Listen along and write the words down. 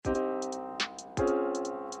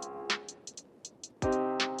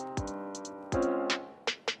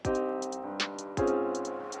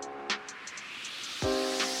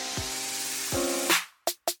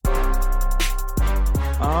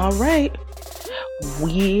All right.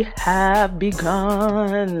 We have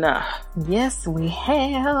begun. Yes, we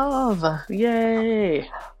have. Yay.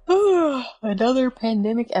 Another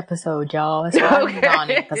pandemic episode, y'all. That's why I'm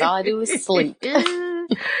yawning, because all I do is sleep.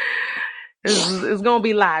 It's going to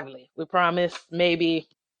be lively. We promise. Maybe.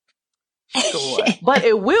 Sure. But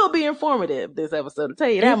it will be informative, this episode. I'll tell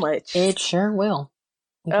you that much. It sure will.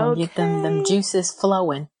 We're going to get them juices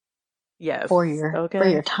flowing. Yes. For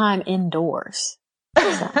your time indoors.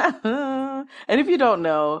 So. And if you don't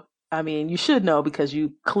know, I mean, you should know because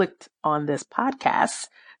you clicked on this podcast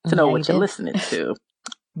to know what you're listening to.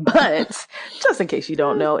 But just in case you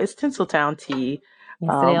don't know, it's Tinseltown Tea.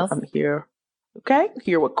 I'm here. Okay.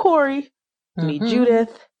 Here with Corey, me,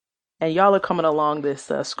 Judith, and y'all are coming along this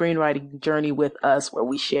screenwriting journey with us where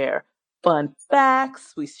we share fun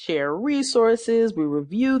facts, we share resources, we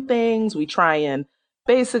review things, we try and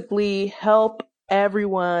basically help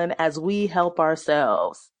everyone as we help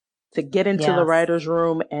ourselves to get into the writer's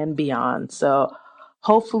room and beyond. So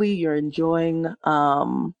hopefully you're enjoying,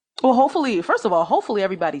 hopefully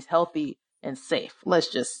everybody's healthy and safe.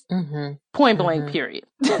 Let's just point blank period.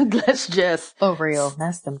 Let's just for real.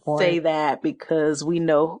 That's important. Say that because we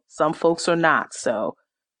know some folks are not. So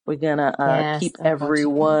we're gonna keep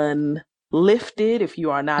everyone lifted. If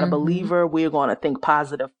you are not a believer, we're going to think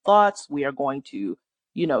positive thoughts. We are going to,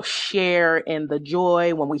 share in the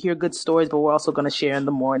joy when we hear good stories, but we're also going to share in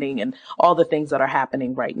the morning and all the things that are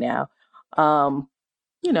happening right now.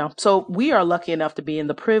 So we are lucky enough to have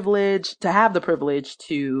the privilege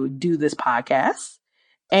to do this podcast.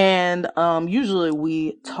 And, usually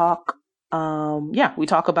we talk about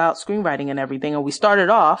screenwriting and everything. And we started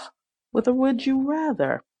off with a would you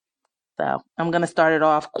rather. So I'm going to start it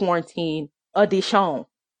off quarantine edition.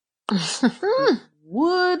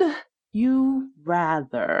 Would you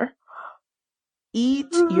rather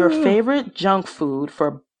eat your favorite junk food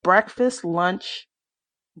for breakfast, lunch,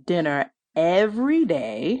 dinner every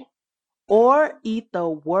day, or eat the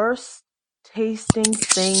worst tasting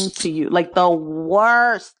thing to you? Like the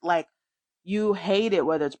worst, like you hate it,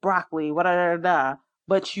 whether it's broccoli,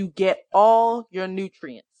 but you get all your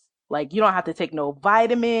nutrients. Like you don't have to take no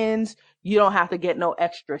vitamins. You don't have to get no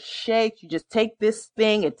extra shakes. You just take this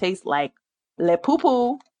thing. It tastes like le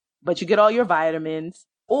poo-poo, but you get all your vitamins.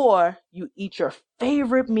 Or you eat your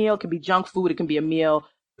favorite meal. It can be junk food. It can be a meal,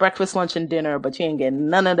 breakfast, lunch, and dinner, but you ain't getting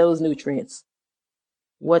none of those nutrients.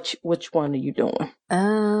 Which one are you doing?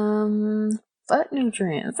 Fuck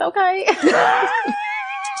nutrients. Okay. That's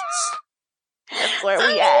where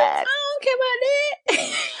we at. I don't care about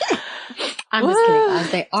that. I'm just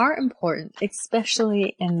kidding. They are important,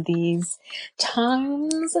 especially in these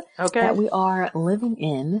times that we are living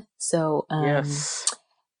in. So, yes.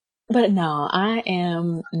 But no, I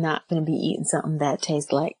am not going to be eating something that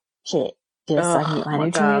tastes like shit. Just so I can eat my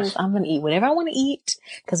nutrients. Gosh. I'm going to eat whatever I want to eat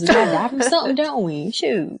because we got to die from something, don't we?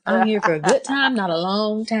 Shoot. I'm here for a good time, not a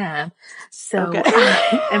long time. So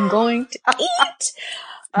I am going to eat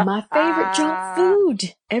my favorite junk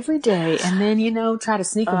food every day. And then, try to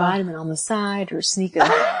sneak a vitamin on the side or sneak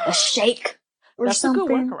a shake or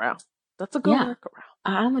something. That's a good workaround.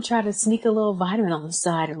 I'm going to try to sneak a little vitamin on the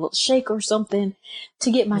side or a little shake or something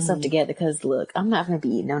to get myself together. Because, look, I'm not going to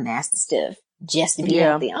be eating no nasty stuff just to be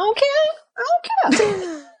healthy. I don't care.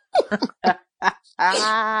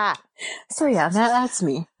 So, that's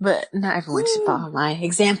me. But not everyone should follow my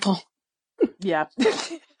example. Yeah.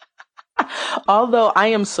 Although I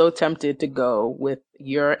am so tempted to go with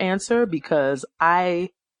your answer because I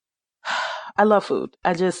love food.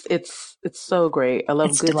 It's so great. I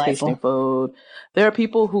love good tasting food. There are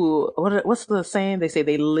people who, what's the saying? They say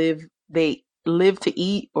they live to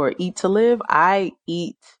eat or eat to live. I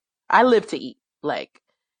live to eat. Like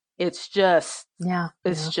it's just,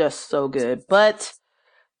 it's just so good. But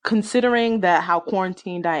considering that how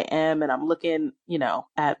quarantined I am and I'm looking,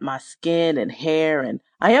 at my skin and hair and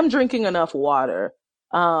I am drinking enough water.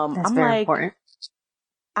 That's I'm very like, important.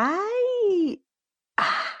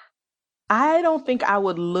 I don't think I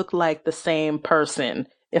would look like the same person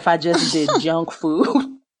if I just did junk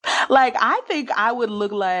food. Like, I think I would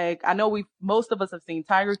look like, I know most of us have seen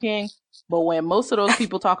Tiger King, but when most of those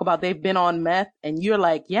people talk about they've been on meth and you're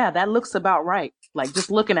like, yeah, that looks about right. Like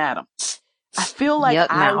just looking at them. I feel like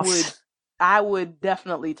I would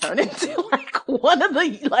definitely turn into like one of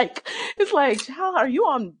the, like, it's like, child, are you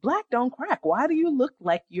on black don't crack? Why do you look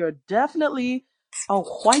like you're definitely a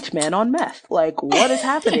white man on meth? Like, what is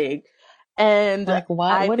happening? And like,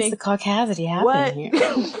 what is the caucasity happening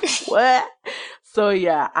here? What? So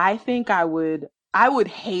yeah, I think I would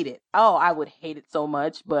hate it. Oh, I would hate it so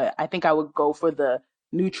much, but I think I would go for the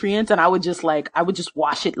nutrients, and I would just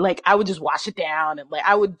wash it, like I would just wash it down, and like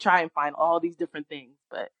I would try and find all these different things.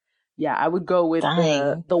 But yeah, I would go with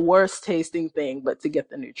the worst tasting thing, but to get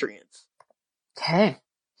the nutrients. Okay.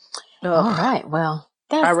 All right. Well,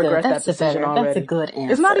 I regret that decision already. That's a good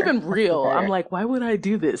answer. It's not even real. I'm like, why would I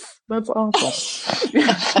do this? That's awful. Ew,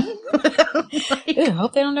 I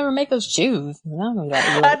hope they don't ever make us choose. I'm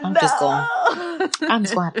just going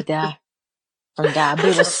to have to die from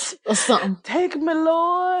diabetes or something. Take me,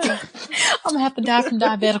 Lord. I'm going to have to die from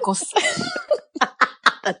diabeticals.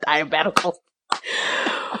 The diabeticals.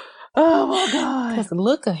 Oh my God. Because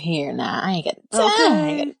look here now. I ain't got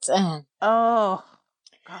time. Oh.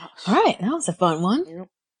 Gosh. All right, that was a fun one. Yep.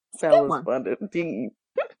 That was fun indeed.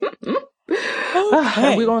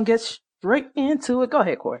 Okay. We're going to get straight into it. Go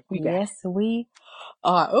ahead, Corey. Yes, we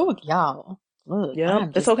are. Oh, y'all. Look,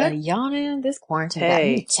 I'm just yawning this quarantine.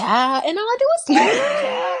 Hey. Child, and all I do is sleep.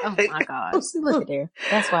 Oh my gosh. Look at there.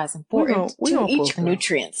 That's why it's important to eat your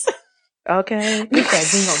nutrients. Okay.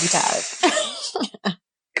 Because we won't be tired.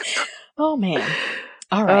 Oh man.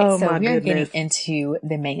 All right, so we're getting into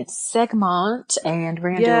the main segment, and we're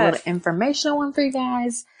going to do a little informational one for you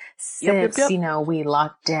guys. Since, you know, we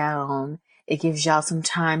locked down, it gives y'all some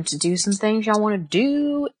time to do some things y'all want to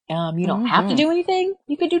do. You don't have to do anything.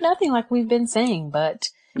 You could do nothing like we've been saying, but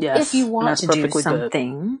if you want to do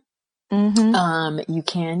something, you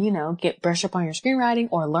can, you know, brush up on your screenwriting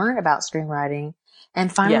or learn about screenwriting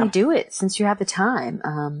and finally do it since you have the time.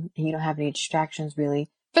 And you don't have any distractions really.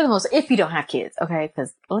 For the most, if you don't have kids, okay?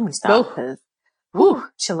 Because let me stop. Because,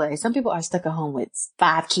 Chile, some people are stuck at home with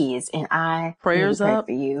 5 kids, and I pray for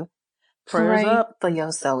you. Prayers up for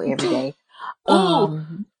your soul every day.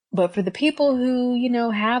 But for the people who, you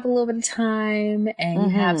know, have a little bit of time and you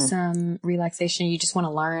have some relaxation, you just want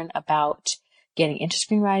to learn about getting into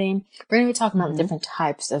screenwriting. We're going to be talking about different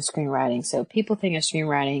types of screenwriting. So people think of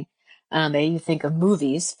screenwriting, they think of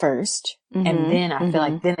movies first, and then I feel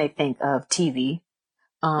like then they think of TV.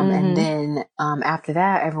 And then, after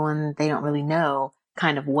that, they don't really know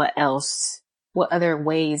kind of what other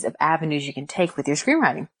ways of avenues you can take with your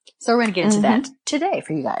screenwriting. So we're going to get into that today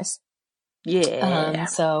for you guys. Yeah.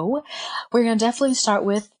 So we're going to definitely start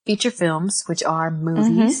with feature films, which are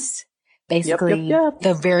movies. Basically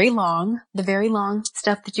the very long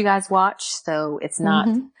stuff that you guys watch. So it's not,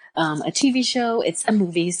 a TV show, it's a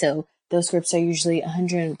movie. So those scripts are usually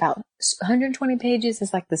about 120 pages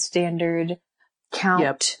is like the standard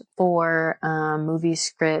count for movie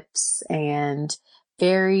scripts, and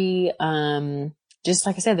very just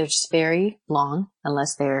like I said, they're just very long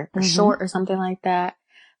unless they're short or something like that.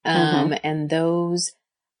 And those,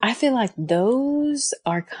 I feel like those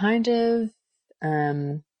are kind of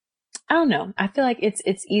I don't know, I feel like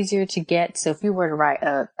it's easier to get. So if you were to write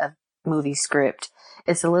a movie script,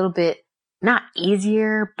 it's a little bit not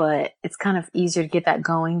easier, but it's kind of easier to get that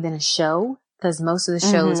going than a show, because most of the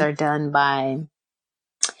shows are done by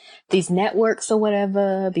these networks or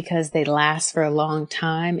whatever, because they last for a long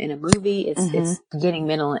time. In a movie, it's beginning,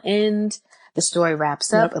 middle, and end. The story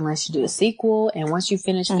wraps up unless you do a sequel. And once you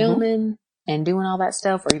finish filming and doing all that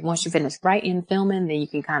stuff, or once you finish writing, filming, then you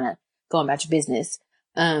can kind of go about your business.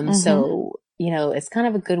 So, you know, it's kind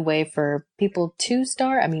of a good way for people to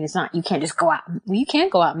start. I mean, it's not, you can't just go out. Well, you can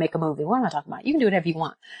go out and make a movie. What am I talking about? You can do whatever you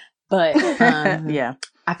want. But,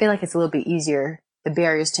 I feel like it's a little bit easier. The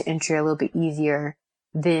barriers to entry are a little bit easier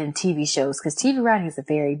than TV shows, because TV writing is a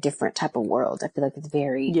very different type of world. I feel like it's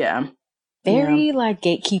very like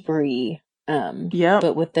gatekeepery.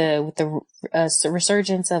 But with the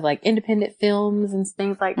resurgence of like independent films and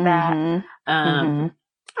things like that, I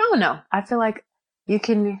don't know. I feel like you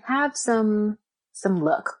can have some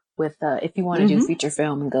luck with if you want to do feature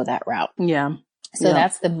film and go that route. So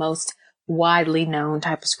that's the most widely known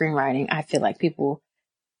type of screenwriting I feel like people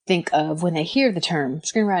think of when they hear the term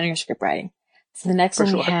screenwriting or script writing. So the next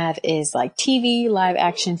one we have is like TV, live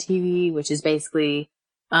action TV, which is basically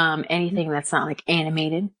anything that's not like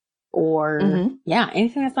animated, or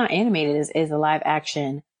anything that's not animated is a live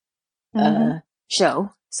action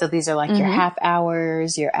show. So these are like your half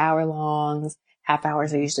hours, your hour longs. Half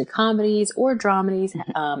hours are usually comedies or dramedies.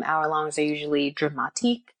 Hour longs are usually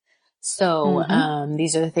dramatique. So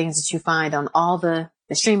these are the things that you find on all the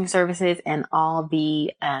streaming services and all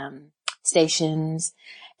the stations.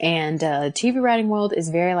 And TV writing world is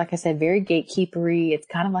very, like I said, very gatekeepery. It's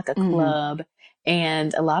kind of like a club.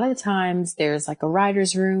 And a lot of the times there's like a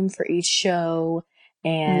writer's room for each show.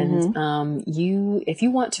 And if you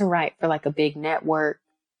want to write for like a big network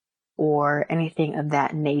or anything of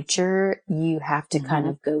that nature, you have to kind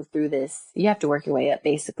of go through this. You have to work your way up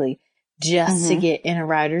basically just to get in a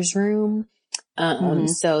writer's room.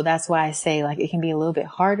 So that's why I say like it can be a little bit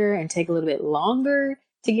harder and take a little bit longer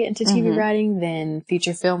to get into TV writing than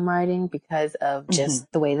feature film writing because of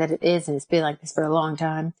just the way that it is. And it's been like this for a long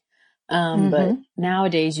time. But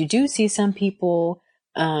nowadays you do see some people,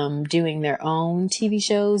 doing their own TV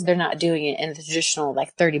shows. They're not doing it in the traditional,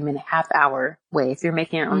 like 30-minute, half-hour way. If you're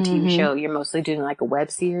making your own TV show, you're mostly doing like a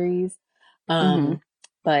web series.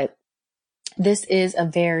 But this is a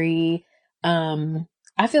very,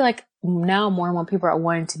 I feel like now more and more people are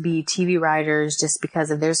wanting to be TV writers just because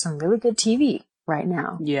there's some really good TV right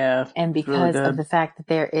now. Yeah. And because of the fact that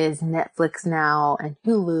there is Netflix now and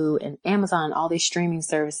Hulu and Amazon, and all these streaming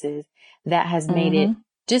services, that has made it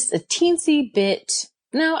just a teensy bit.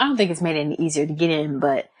 No, I don't think it's made it any easier to get in,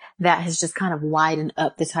 but that has just kind of widened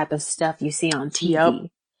up the type of stuff you see on TV.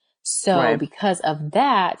 Yep. So because of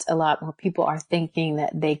that, a lot more people are thinking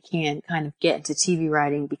that they can kind of get into TV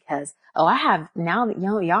writing because, I have now that,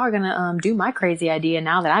 y'all are going to do my crazy idea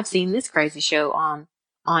now that I've seen this crazy show on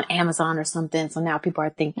Amazon or something. So now people are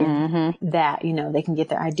thinking that, they can get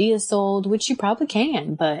their ideas sold, which you probably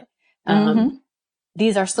can, but,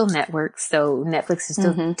 these are still networks. So Netflix is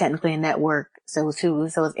still technically a network. So is Hulu,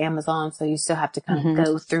 so is Amazon. So you still have to kind of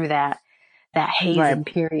go through that hazing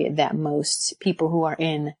period that most people who are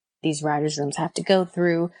in these writers' rooms have to go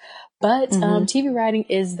through. But, TV writing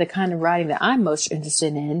is the kind of writing that I'm most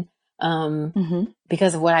interested in,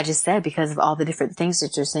 because of what I just said, because of all the different things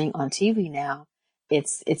that you're seeing on TV now.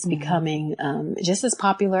 It's becoming, just as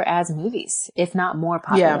popular as movies, if not more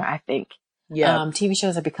popular, I think. Yeah. TV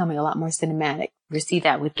shows are becoming a lot more cinematic. We see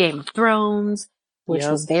that with Game of Thrones, which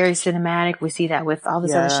was very cinematic. We see that with all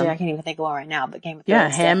this other shit. I can't even think of one right now, but Game of Thrones. Yeah,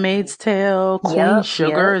 Handmaid's Tale, Queen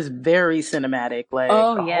Sugar is very cinematic. Like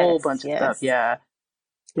a whole bunch of stuff. Yeah.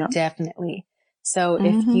 Definitely. So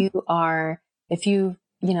if you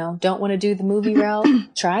don't want to do the movie route,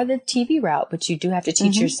 try the TV route, but you do have to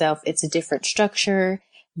teach yourself. It's a different structure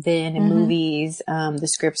than in movies. The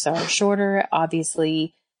scripts are shorter,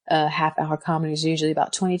 obviously. Half-hour comedy is usually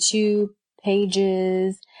about 22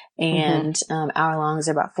 pages, and hour-longs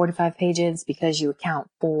are about 45 pages because you account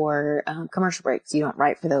for commercial breaks. You don't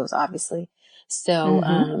write for those, obviously.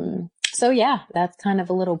 So, so yeah, that's kind of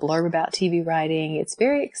a little blurb about TV writing. It's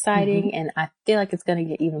very exciting, and I feel like it's going to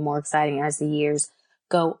get even more exciting as the years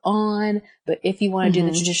go on. But if you want to do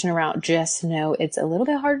the traditional route, just know it's a little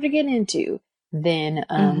bit harder to get into than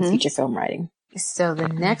feature film writing. So the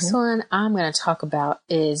next one I'm going to talk about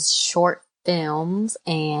is short films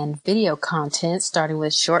and video content, starting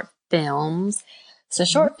with short films. So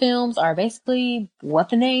short films are basically what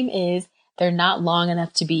the name is. They're not long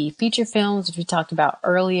enough to be feature films, which we talked about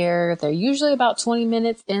earlier. They're usually about 20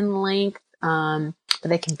 minutes in length, but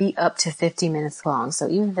they can be up to 50 minutes long. So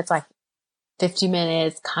even if it's like 50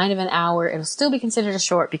 minutes, kind of an hour, it'll still be considered a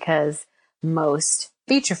short because most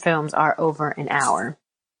feature films are over an hour.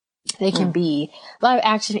 They can be live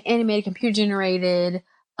action, animated, computer generated,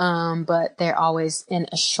 but they're always in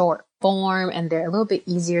a short form, and they're a little bit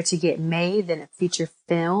easier to get made than a feature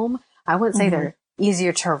film. I wouldn't say they're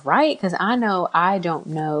easier to write because I don't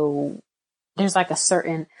know. There's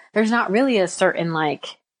not really a certain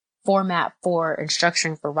like format for and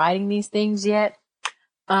structuring for writing these things yet.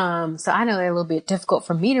 So I know they're a little bit difficult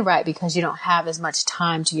for me to write because you don't have as much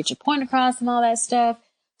time to get your point across and all that stuff.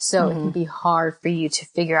 So it can be hard for you to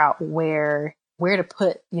figure out where to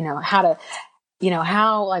put, where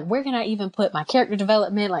can I even put my character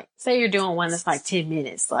development? Like, say you're doing one that's like 10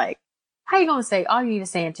 minutes, like, how you going to say all you need to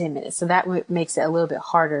say in 10 minutes? So that makes it a little bit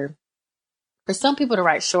harder for some people to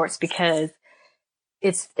write shorts because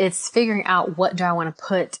it's figuring out what do I want to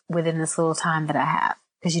put within this little time that I have.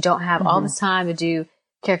 Because you don't have all this time to do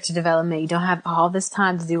character development. You don't have all this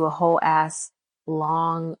time to do a whole ass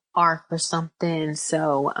long arc or something.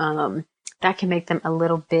 So, that can make them a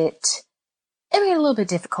little bit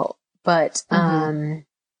difficult, but,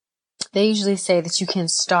 they usually say that you can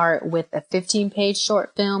start with a 15-page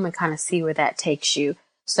short film and kind of see where that takes you.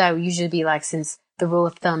 So that would usually be like, since the rule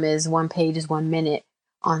of thumb is 1 page is 1 minute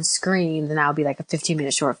on screen, then that would be like a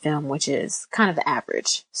 15-minute short film, which is kind of the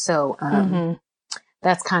average. So,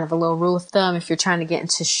 that's kind of a little rule of thumb if you're trying to get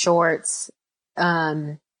into shorts.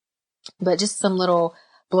 But just some little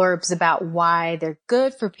blurbs about why they're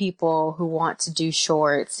good for people who want to do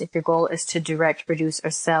shorts. If your goal is to direct, produce, or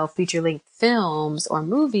sell feature-length films or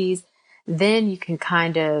movies, then you can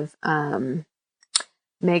kind of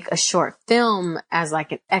make a short film as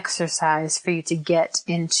like an exercise for you to get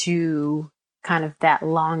into kind of that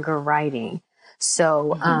longer writing.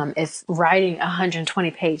 So if writing a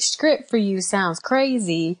 120-page script for you sounds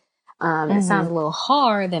crazy, it sounds a little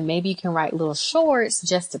hard, then maybe you can write little shorts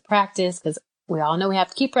just to practice, because we all know we have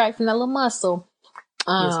to keep practicing that little muscle.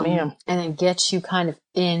 Yes, ma'am. And then get you kind of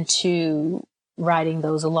into writing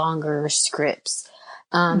those longer scripts.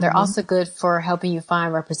 They're also good for helping you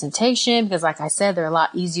find representation because, like I said, they're a lot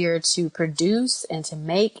easier to produce and to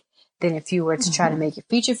make than if you were to try to make a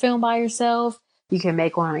feature film by yourself. You can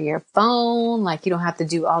make one on your phone. Like, you don't have to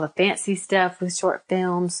do all the fancy stuff with short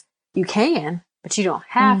films. You can, but you don't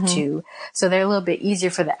have to. So they're a little bit easier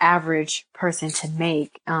for the average person to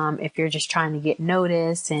make if you're just trying to get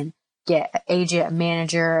noticed and get an agent,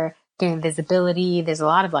 manager, gain visibility. There's a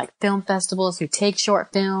lot of like film festivals who take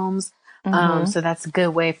short films. So that's a good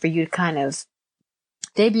way for you to kind of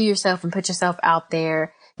debut yourself and put yourself out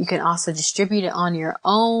there. You can also distribute it on your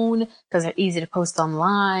own because they're easy to post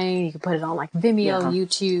online. You can put it on like Vimeo,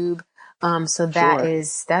 YouTube. So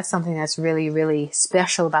that's something that's really, really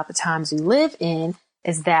special about the times we live in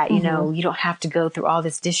is that, you know, you don't have to go through all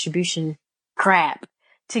this distribution crap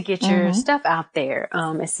to get your stuff out there.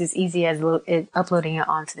 It's as easy as uploading it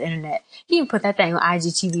onto the internet. You can put that thing on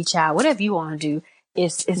IGTV, child, whatever you want to do.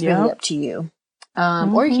 It's really up to you.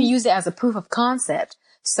 Or you can use it as a proof of concept.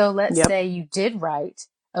 So let's say you did write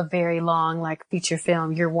a very long, like feature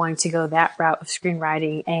film. You're wanting to go that route of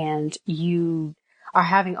screenwriting and you are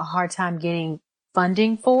having a hard time getting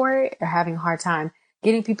funding for it or having a hard time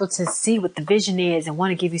getting people to see what the vision is and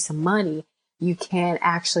want to give you some money. You can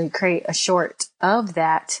actually create a short of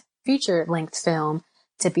that feature length film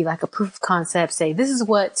to be like a proof of concept. Say, this is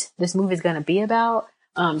what this movie is going to be about.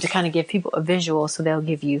 To kind of give people a visual so they'll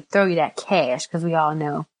throw you that cash because we all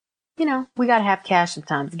know, you know, we got to have cash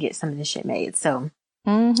sometimes to get some of this shit made. So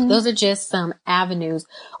those are just some avenues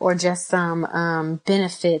or just some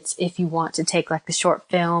benefits if you want to take like the short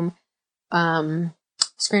film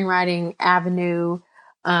screenwriting avenue.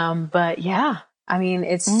 But yeah, I mean,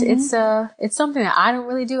 it's something that I don't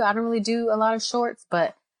really do. I don't really do a lot of shorts,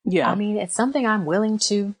 but I mean, it's something I'm willing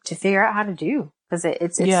to figure out how to do. Because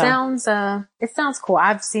it sounds cool.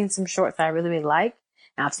 I've seen some shorts I really, really like.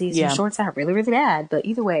 And I've seen some shorts that are really, really bad. But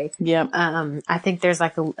either way, I think there's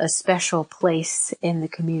like a special place in the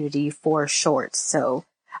community for shorts. So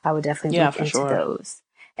I would definitely look into those.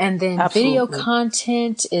 And then video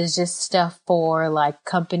content is just stuff for like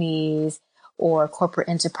companies or corporate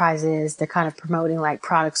enterprises. They're kind of promoting like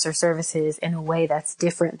products or services in a way that's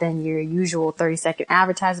different than your usual 30-second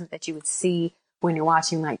advertisement that you would see when you're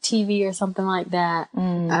watching like TV or something like that.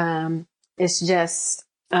 It's just,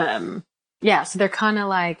 so they're kind of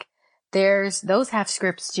like, those have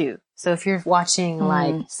scripts too. So if you're watching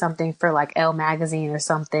like something for like Elle magazine or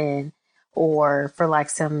something, or for like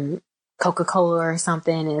some Coca-Cola or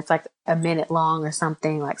something, and it's like a minute long or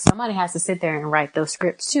something, like somebody has to sit there and write those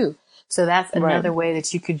scripts too. So that's another way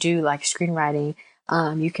that you could do like screenwriting.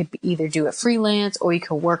 You could either do it freelance or you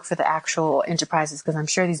could work for the actual enterprises. Cause I'm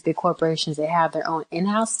sure these big corporations, they have their own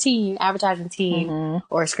in-house team, advertising team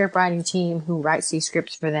or a script writing team who writes these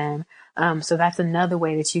scripts for them. So that's another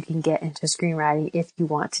way that you can get into screenwriting if you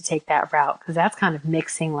want to take that route. Cause that's kind of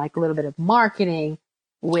mixing like a little bit of marketing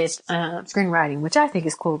with, screenwriting, which I think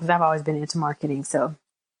is cool because I've always been into marketing. So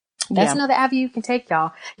that's another avenue you can take,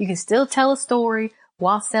 y'all. You can still tell a story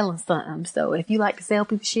while selling something. So if you like to sell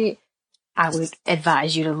people shit, I would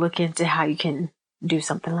advise you to look into how you can do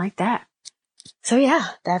something like that. So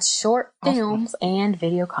yeah, that's short films and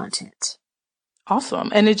video content. Awesome.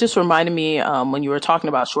 And it just reminded me when you were talking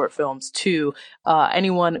about short films too,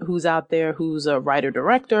 anyone who's out there who's a writer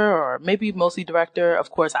director or maybe mostly director. Of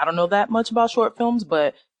course, I don't know that much about short films,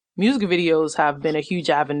 but music videos have been a huge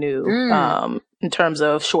avenue in terms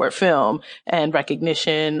of short film and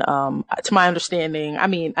recognition. To my understanding, I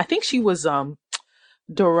mean, I think she was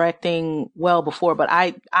directing well before, but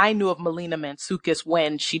I knew of Melina Mansoukas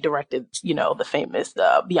when she directed, you know, the famous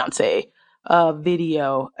Beyonce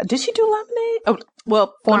video. Did she do Lemonade? Oh,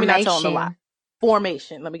 well, Formation. Let me not tell them a lot.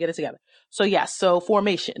 Formation. Let me get it together. So so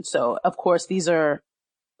Formation. So of course these are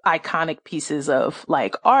iconic pieces of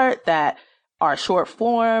like art that are short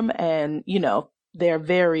form and, you know, they're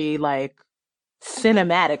very like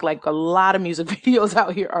cinematic. Like a lot of music videos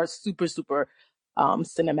out here are super, super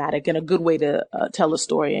cinematic and a good way to tell a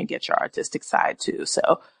story and get your artistic side too.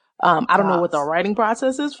 So I don't know what the writing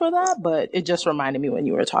process is for that, but it just reminded me when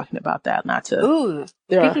you were talking about that. Not to.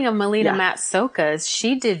 Speaking of Melina Matsoukas,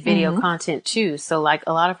 she did video content too. So like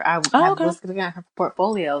a lot of her, I was looking at her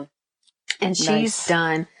portfolio, and she's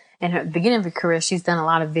done in her beginning of her career. She's done a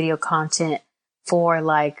lot of video content for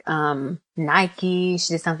like Nike.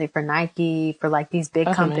 She did something for Nike for like these big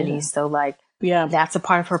companies. Amazing. So like that's a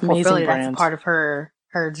part of her portfolio. That's a part of her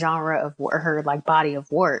genre of her like body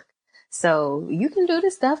of work. So you can do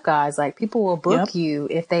this stuff, guys. Like people will book you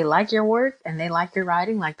if they like your work and they like your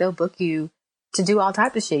writing. Like they'll book you to do all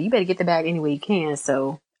types of shit. You better get the bag any way you can.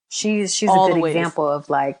 So she's All a the good ways. example of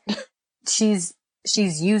like, she's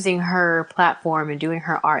using her platform and doing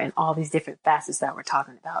her art in all these different facets that we're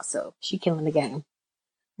talking about. So she killing the game.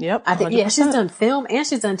 Yep. I think, 100%. she's done film and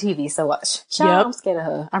she's done TV. So I'm scared of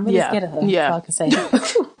her. I'm really scared of her. Yeah. That's all I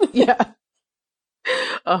can say. Yeah.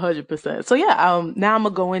 100%. So yeah, now I'm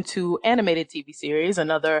gonna go into animated TV series,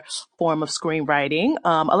 another form of screenwriting.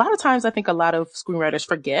 A lot of times I think a lot of screenwriters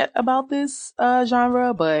forget about this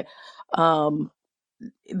genre, but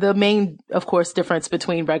the main, of course, difference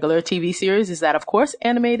between regular TV series is that, of course,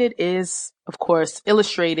 animated is, of course,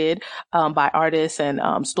 illustrated by artists and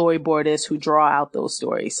storyboardists who draw out those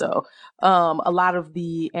stories. So a lot of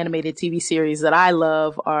the animated TV series that I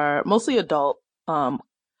love are mostly adult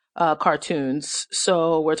cartoons.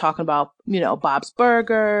 So we're talking about, Bob's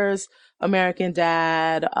Burgers, American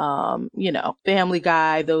Dad, Family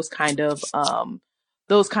Guy, those kind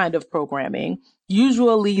of programming.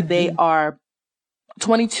 Usually they are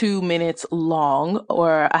 22 minutes long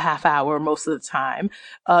or a half hour most of the time.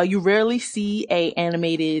 You rarely see a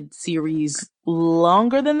animated series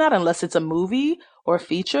longer than that unless it's a movie or a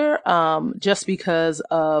feature, just because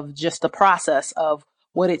of just the process of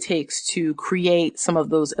what it takes to create some of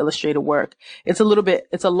those illustrated work. It's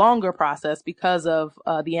a longer process because of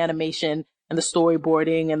the animation and the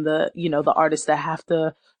storyboarding and the artists that have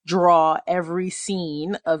to draw every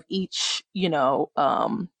scene of each,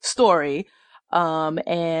 story.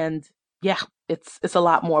 And yeah, it's a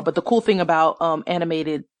lot more. But the cool thing about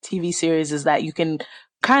animated TV series is that you can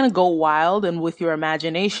kind of go wild and with your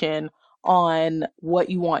imagination on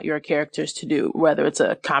what you want your characters to do, whether it's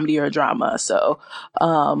a comedy or a drama. So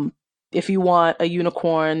if you want a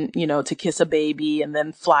unicorn, to kiss a baby and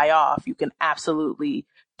then fly off, you can absolutely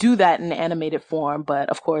do that in animated form. But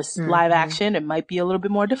of course, live action, it might be a little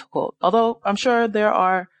bit more difficult. Although I'm sure there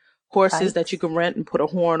are horses that you can rent and put a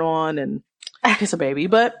horn on and kiss a baby.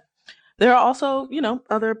 But there are also,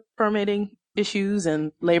 other permitting issues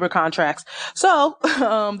and labor contracts. So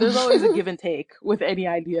there's always a give and take with any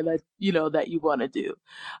idea that, that you want to do.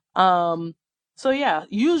 So yeah,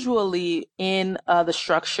 usually in the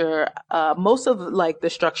structure, most of the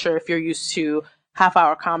structure, if you're used to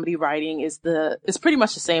half-hour comedy writing, is pretty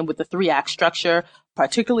much the same with the 3-act structure,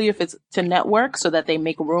 particularly if it's to network, so that they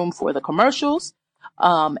make room for the commercials.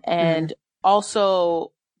 And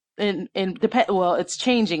also it's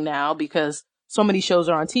changing now because so many shows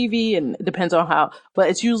are on TV, and it depends on but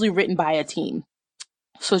it's usually written by a team.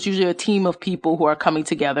 So it's usually a team of people who are coming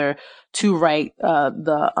together to write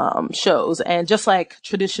the shows. And just like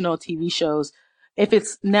traditional TV shows, if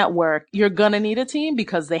it's network, you're gonna need a team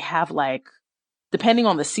because they have depending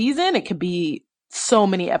on the season, it could be so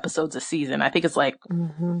many episodes a season. I think it's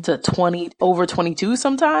to 20, over 22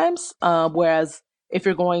 sometimes. Whereas if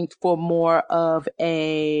you're going for more of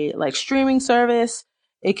a streaming service,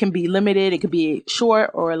 it can be limited. It could be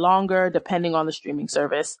short or longer depending on the streaming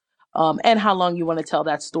service. And how long you want to tell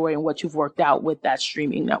that story and what you've worked out with that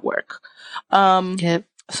streaming network.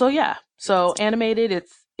 So yeah, so animated,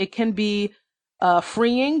 it can be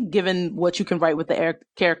freeing given what you can write with the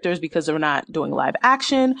characters because they're not doing live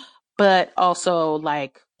action, but also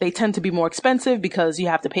they tend to be more expensive because you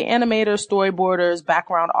have to pay animators, storyboarders,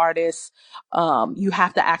 background artists. You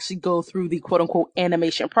have to actually go through the quote unquote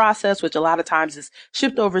animation process, which a lot of times is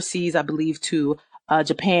shipped overseas, I believe, to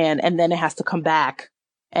Japan, and then it has to come back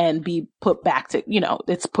and be put back to,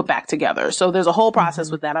 it's put back together. So there's a whole process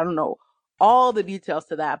with that. I don't know all the details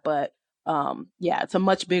to that, but yeah, it's a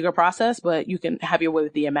much bigger process, but you can have your way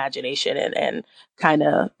with the imagination and kind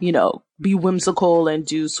of, be whimsical and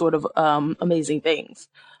do sort of amazing things.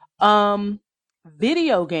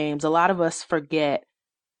 Video games, a lot of us forget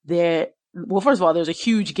that, well, first of all, there's a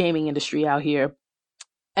huge gaming industry out here,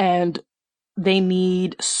 and they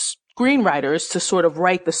need screenwriters to sort of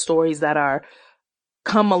write the stories that are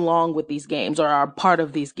come along with these games or are part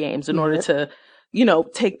of these games in order to,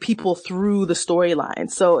 take people through the storyline.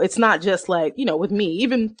 So it's not just with me,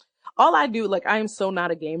 even all I do, I am so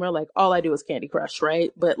not a gamer. All I do is Candy Crush,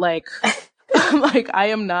 right? But I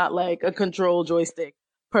am not a control joystick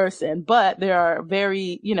person, but there are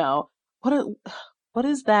very, what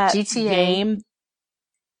is that GTA game?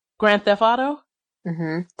 Grand Theft Auto?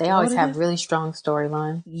 They always have really strong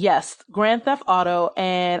storyline. Yes, Grand Theft Auto.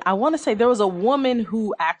 And I want to say there was a woman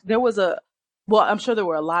who well, I'm sure there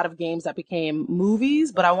were a lot of games that became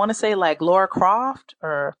movies, but I want to say Lara Croft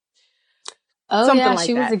or something like that.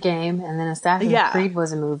 She was a game, and then Assassin's Creed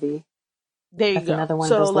was a movie. There you go. Another one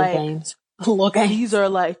of those little games. Little games. These are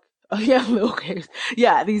little games.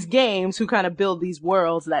 Yeah, these games who kind of build these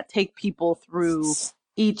worlds that take people through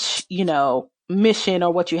each, mission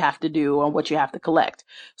or what you have to do or what you have to collect.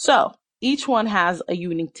 So each one has a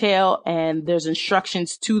unique tale and there's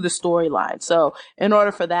instructions to the storyline. So in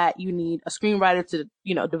order for that, you need a screenwriter to,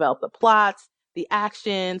 develop the plots, the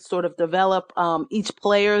action, sort of develop each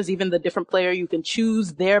player's, even the different player, you can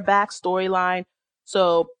choose their backstory line.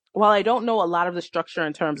 So while I don't know a lot of the structure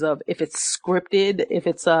in terms of if it's scripted, if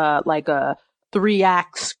it's like a 3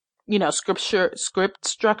 acts, script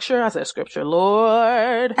structure. I said scripture,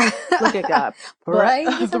 Lord, look at God. Right.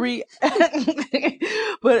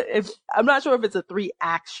 But I'm not sure if it's a 3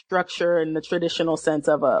 act structure in the traditional sense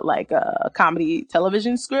of a comedy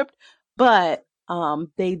television script, but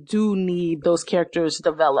they do need those characters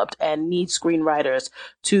developed and need screenwriters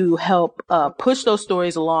to help push those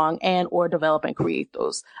stories along and or develop and create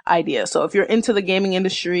those ideas. So if you're into the gaming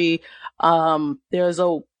industry, there's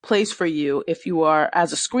a place for you if you are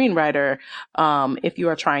as a screenwriter, if you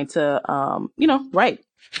are trying to, write.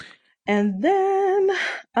 And then,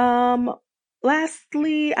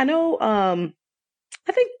 lastly, I know,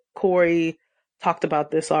 I think Corey talked about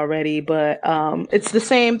this already, but it's the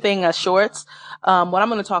same thing as shorts. What I'm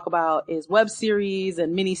going to talk about is web series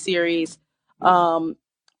and mini series. They are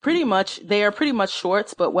pretty much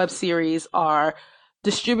shorts, but web series are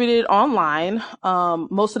distributed online,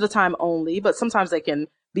 most of the time only, but sometimes they can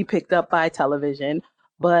be picked up by television.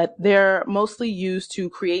 But they're mostly used to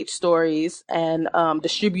create stories and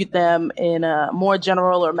distribute them in a more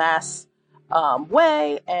general or mass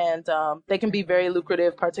way, and they can be very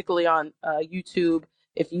lucrative, particularly on YouTube.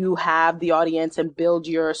 If you have the audience and build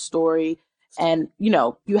your story and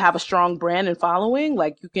you have a strong brand and following,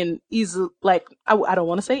 like you can easily, like I don't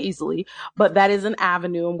want to say easily, but that is an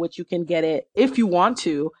avenue in which you can get it if you want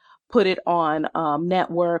to put it on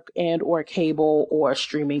network and or cable or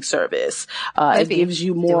streaming service. It gives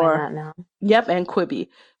you more. Yep, and Quibi.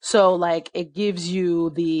 So like it gives you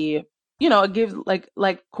the it gives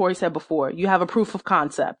like Corey said before, you have a proof of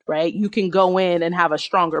concept, right? You can go in and have a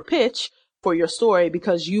stronger pitch for your story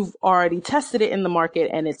because you've already tested it in the market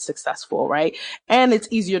and it's successful, right? And it's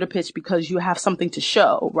easier to pitch because you have something to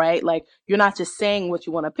show, right? Like you're not just saying what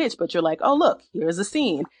you want to pitch, but you're like, oh, look, here's a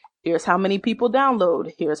scene. Here's how many people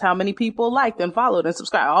download. Here's how many people liked and followed and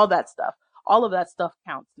subscribed. All that stuff. All of that stuff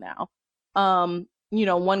counts now.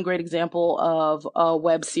 One great example of a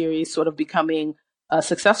web series sort of becoming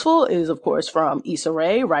successful is, of course, from Issa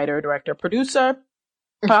Rae, writer, director, producer.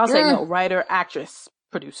 I'll say no, writer, actress,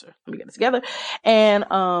 producer. Let me get it together. And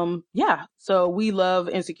so we love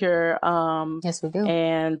Insecure. Yes, we do.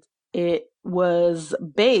 And it was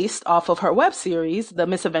based off of her web series, The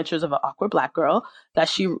Misadventures of an Awkward Black Girl, that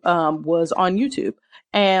she was on YouTube.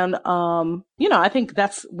 And, I think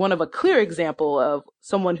that's one of a clear example of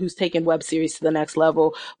someone who's taken web series to the next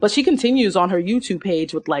level. But she continues on her YouTube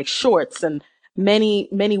page with like shorts and many,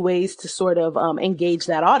 many ways to sort of engage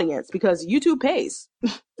that audience because YouTube pays.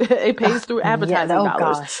 It pays through advertising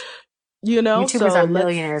dollars. Gosh. YouTubers are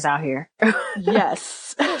millionaires out here.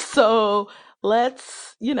 Yes. So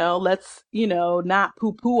let's not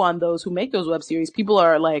poo-poo on those who make those web series. People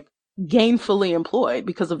are like gainfully employed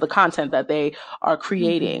because of the content that they are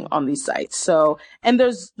creating on these sites. So, and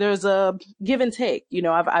there's a give and take.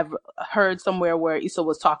 I've heard somewhere where Issa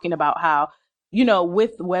was talking about how,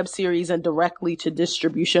 with web series and directly to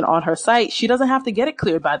distribution on her site, she doesn't have to get it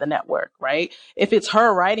cleared by the network, right? If it's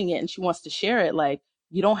her writing it and she wants to share it, like,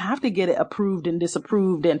 you don't have to get it approved and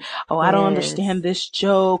disapproved and, I don't understand this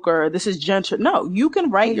joke or this is gentle. No, you can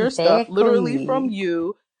write your stuff literally from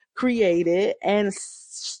you, create it and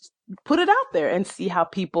put it out there and see how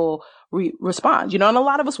people respond, and a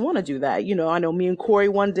lot of us want to do that. I know me and Corey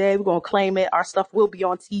one day, we're going to claim it. Our stuff will be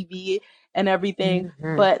on TV and everything,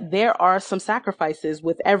 but there are some sacrifices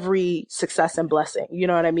with every success and blessing. You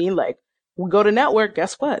know what I mean? Like, we go to network,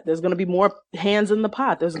 guess what? There's going to be more hands in the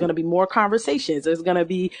pot. There's going to be more conversations. There's going to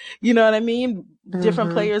be, you know what I mean?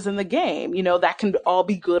 Different players in the game, that can all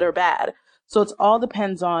be good or bad. So it all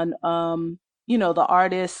depends on, the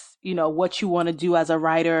artist, what you want to do as a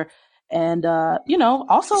writer and,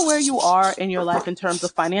 also where you are in your life in terms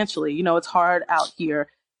of financially. It's hard out here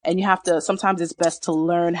and you have to, sometimes it's best to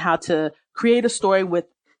learn how to create a story with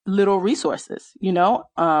little resources,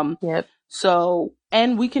 Yep. So,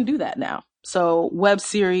 and we can do that now. So web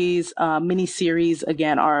series, mini series,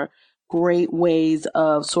 again, are great ways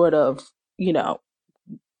of sort of,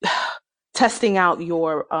 testing out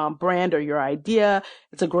your brand or your idea.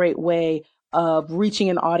 It's a great way of reaching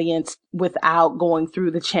an audience without going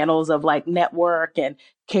through the channels of like network and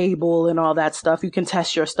cable and all that stuff. You can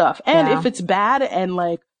test your stuff. And if it's bad and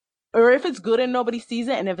or if it's good and nobody sees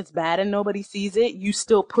it, and if it's bad and nobody sees it, you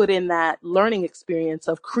still put in that learning experience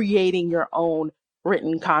of creating your own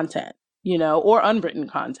written content. or unwritten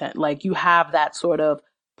content. Like you have that sort of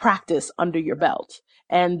practice under your belt.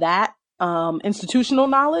 And that institutional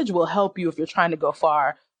knowledge will help you if you're trying to go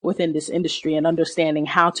far within this industry and understanding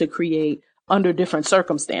how to create under different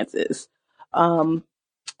circumstances. So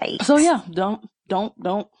yeah, don't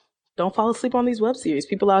fall asleep on these web series.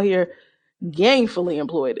 People out here gainfully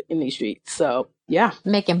employed in these streets. So yeah,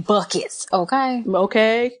 making buckets. Okay,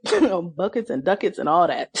 buckets and ducats and all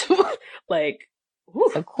that. Like, whew.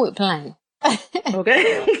 So quit playing.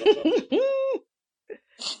 Okay.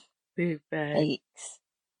 Big bad. Thanks.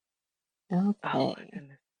 Okay. Oh my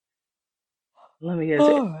goodness. Let me get it.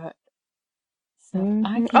 All right. So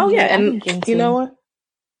and you know what?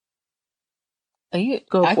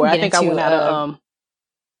 Go for it. I think I went out of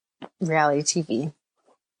reality TV.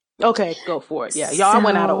 Okay, go for it. Yeah, y'all, I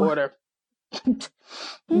went out of order.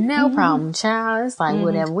 No problem, child. It's like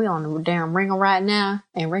whatever. We on the damn ringer right now,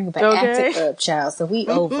 and ringer been acting up, child. So we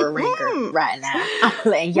over ringer right now.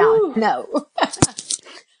 I'm letting y'all know.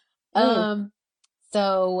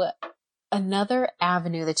 So another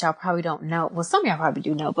avenue that y'all probably don't know, well, some of y'all probably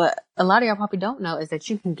do know, but a lot of y'all probably don't know, is that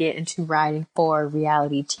you can get into writing for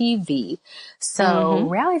reality TV. So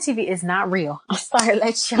reality TV is not real. I'm sorry to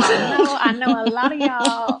let y'all know. I know a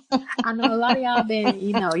lot of y'all been,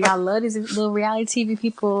 y'all love these little reality TV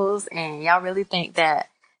peoples, and y'all really think that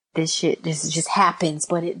this just happens,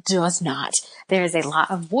 but it does not. There's a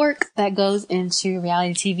lot of work that goes into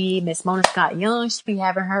reality TV. Miss Mona Scott Young should be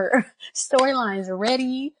having her storylines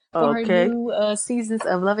ready for her new seasons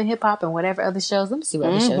of Love and Hip Hop and whatever other shows. Let me see what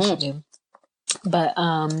other shows she do. But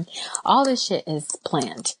all this shit is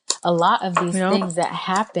planned. A lot of these things that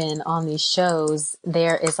happen on these shows,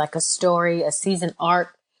 there is like a story, a season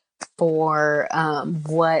arc for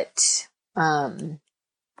what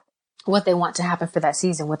they want to happen for that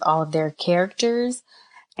season with all of their characters,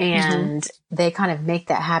 and they kind of make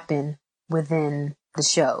that happen within the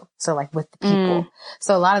show. So like with the people.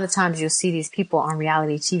 So a lot of the times you'll see these people on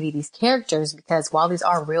reality TV, these characters, because while these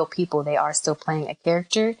are real people, they are still playing a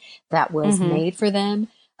character that was made for them,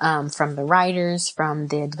 from the writers, from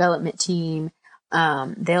the development team.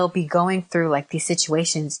 They'll be going through like these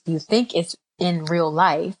situations. You think it's in real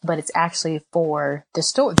life, but it's actually for their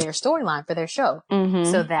storyline for their show,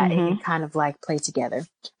 so that it can kind of like play together.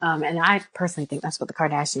 And I personally think that's what the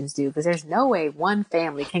Kardashians do, because there's no way one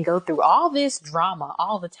family can go through all this drama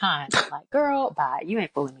all the time. Like, girl, bye, you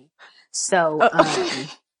ain't fooling me. So,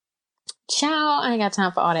 child, I ain't got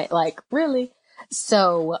time for all that. Like, really?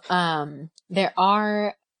 So, there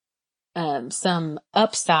are some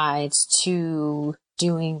upsides to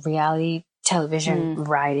doing reality television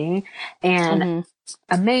writing, and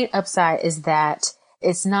a main upside is that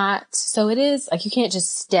it's not, so it is like, you can't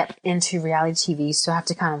just step into reality TV, so you have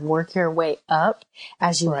to kind of work your way up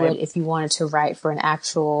as you would if you wanted to write for an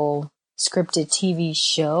actual scripted TV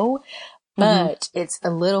show, but it's a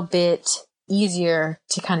little bit easier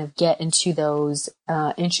to kind of get into those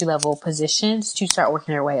entry-level positions to start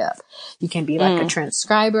working your way up. You can be like a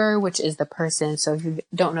transcriber, which is the person, so if you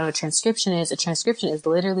don't know what a transcription is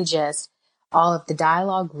literally just all of the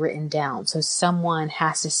dialogue written down. So someone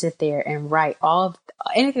has to sit there and write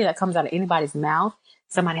anything that comes out of anybody's mouth.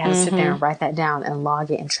 Somebody has to sit there and write that down and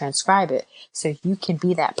log it and transcribe it. So you can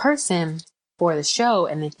be that person for the show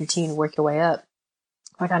and then continue to work your way up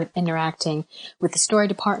by kind of interacting with the story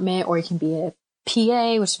department, or you can be a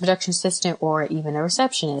PA, which is a production assistant, or even a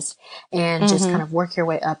receptionist, and just kind of work your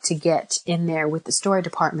way up to get in there with the story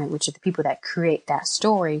department, which are the people that create that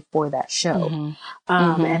story for that show.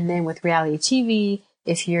 And then with reality TV,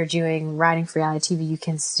 if you're doing writing for reality TV, you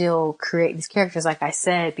can still create these characters, like I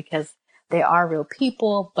said, because they are real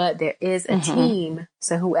people, but there is a team.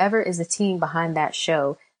 So whoever is the team behind that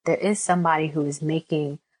show, there is somebody who is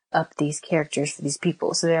making up these characters for these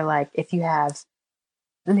people. So they're like, if you have,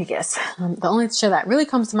 let me guess. The only show that really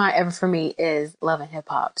comes to mind ever for me is Love and Hip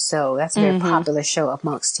Hop. So that's a very popular show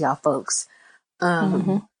amongst y'all folks.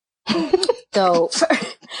 So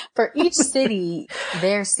for each city,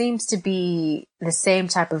 there seems to be the same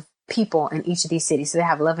type of people in each of these cities. So they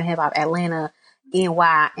have Love and Hip Hop, Atlanta,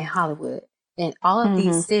 NY, and Hollywood. In all of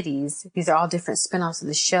these cities, these are all different spinoffs of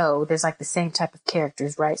the show. There's like the same type of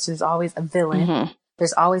characters, right? So there's always a villain.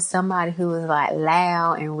 There's always somebody who is like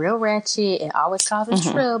loud and real ratchet and always causing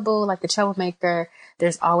trouble, like the troublemaker.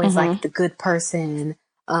 There's always like the good person,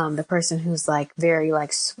 the person who's like very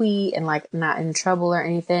like sweet and like not in trouble or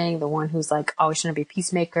anything. The one who's like always trying to be a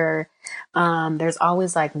peacemaker. There's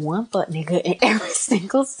always like one butt nigga in every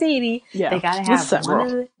single city. Yeah, they gotta have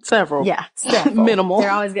several. Yeah, several. Minimal.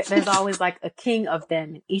 There's always like a king of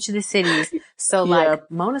them in each of the cities. So like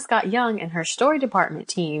Mona Scott Young and her story department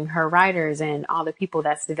team, her writers and all the people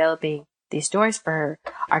that's developing these stories for her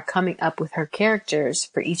are coming up with her characters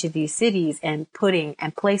for each of these cities and putting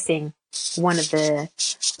and placing one of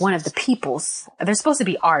the peoples. They're supposed to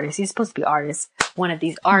be artists. He's supposed to be artists. One of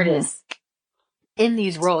these artists in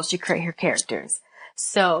these roles to create her characters.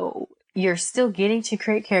 So you're still getting to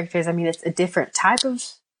create characters. I mean, it's a different type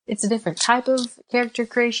of character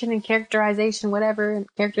creation and characterization, whatever, and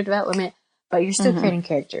character development, but you're still creating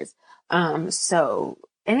characters.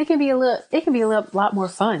 And it can be a lot more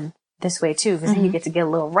fun this way too, because then you get to get a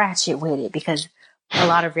little ratchet with it, because a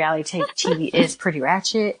lot of reality TV is pretty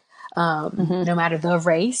ratchet, no matter the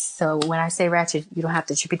race. So when I say ratchet, you don't have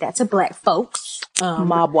to attribute that to black folks.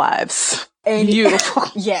 Mob wives. Beautiful.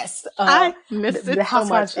 Yes. I miss it the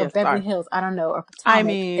Housewives so much. of Beverly Hills, I don't know, or Potomac,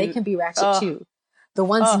 they can be ratchet too. The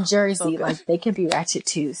ones in Jersey, so they can be ratchet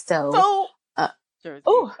too. So Jersey.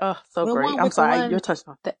 So great. I'm sorry. You're touched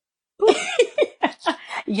on that.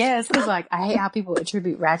 Yes, because I hate how people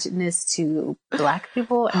attribute ratchetness to black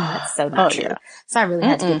people, and that's so not true. Yeah. So I really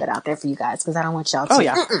had to get that out there for you guys, because I don't want y'all to.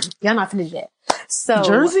 Y'all not finna do that. So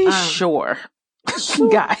Jersey, sure,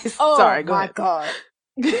 guys. Sorry, go ahead. God,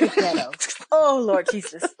 the Ghetto. Oh Lord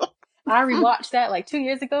Jesus. I rewatched that 2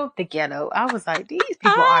 years ago. The Ghetto. I was like, these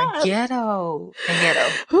people are ghetto. The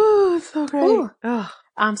Ghetto. Ooh, so great. Ooh.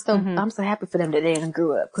 I'm so happy for them that they didn't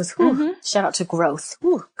grew up, because shout out to growth,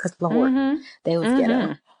 because Lord, they was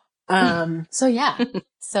ghetto. So yeah,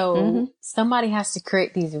 somebody has to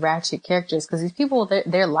create these ratchet characters, because these people,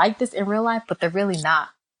 they're like this in real life, but they're really not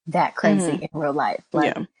that crazy in real life.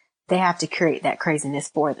 They have to create that craziness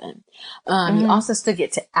for them. You also still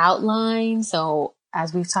get to outline. So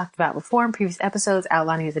as we've talked about before in previous episodes,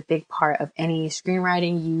 outlining is a big part of any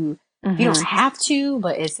screenwriting. You don't have to,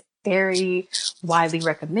 but it's very widely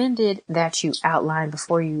recommended that you outline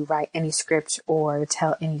before you write any script or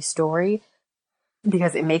tell any story,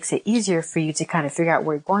 because it makes it easier for you to kind of figure out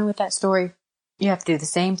where you're going with that story. You have to do the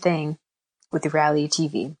same thing with the reality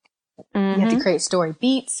TV. You have to create story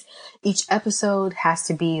beats. Each episode has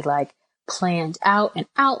to be planned out and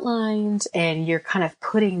outlined, and you're kind of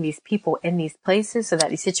putting these people in these places so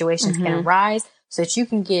that these situations can arise, so that you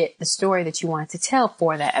can get the story that you want to tell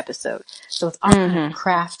for that episode. So it's all kind of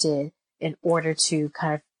crafted in order to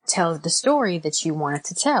kind of tell the story that you wanted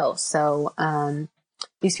to tell. So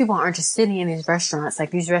these people aren't just sitting in these restaurants.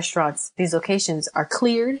 These locations are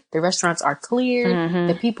cleared. The restaurants are cleared.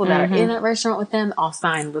 The people that are in that restaurant with them all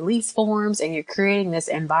sign release forms, and you're creating this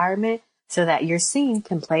environment so that your scene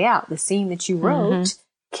can play out. The scene that you wrote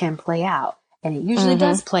can play out. And it usually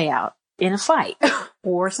does play out in a fight,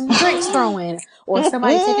 or some drinks throwing, or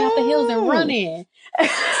somebody taking out the heels and running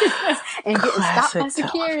and getting stopped by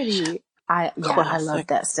security. I love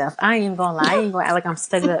that stuff. I ain't even gonna lie. I ain't gonna act like I'm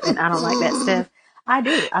stuck up and I don't like that stuff. I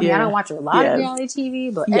do. I mean, I don't watch a lot of reality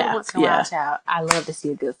TV, but every once in a while, child, I love to see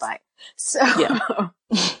a good fight. So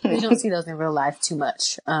you don't see those in real life too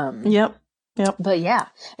much. Yep. But yeah,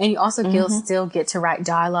 and you also still get to write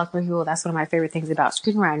dialogue for people. That's one of my favorite things about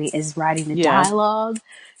screenwriting, is writing the dialogue.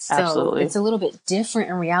 So it's a little bit different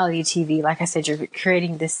in reality TV. Like I said, you're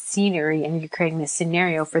creating this scenery and you're creating this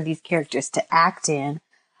scenario for these characters to act in.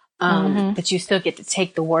 But you still get to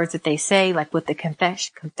take the words that they say, like with the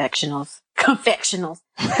confessionals. I'm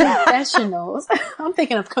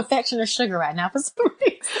thinking of confectioner sugar right now for some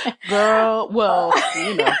reason. Girl, well,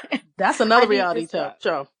 that's another reality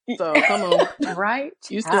show. So come on. Right?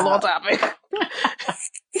 You still on topic.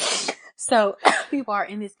 So people are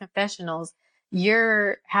in these confessionals.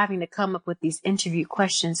 You're having to come up with these interview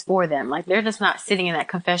questions for them. They're just not sitting in that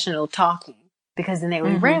confessional talking, because then they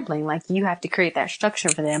were rambling. You have to create that structure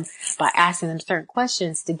for them by asking them certain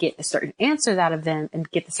questions to get a certain answers out of them and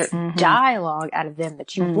get the certain dialogue out of them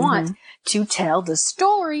that you want to tell the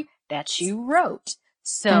story that you wrote.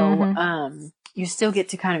 So, you still get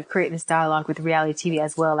to kind of create this dialogue with reality TV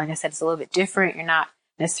as well. Like I said, it's a little bit different. You're not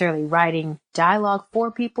necessarily writing dialogue for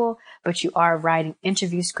people, but you are writing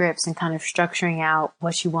interview scripts and kind of structuring out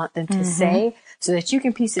what you want them to say, so that you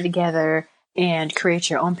can piece it together and create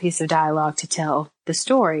your own piece of dialogue to tell the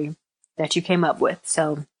story that you came up with.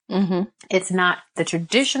 So it's not the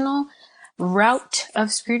traditional route of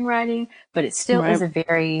screenwriting, but it still is a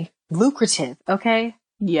very lucrative. Okay.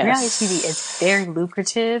 Yes. Reality TV is very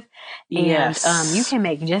lucrative, and you can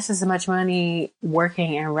make just as much money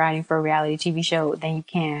working and writing for a reality TV show than you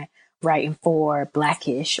can writing for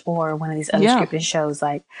Blackish or one of these other scripted shows.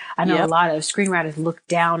 I know a lot of screenwriters look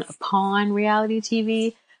down upon reality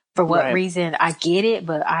TV. For what reason, I get it,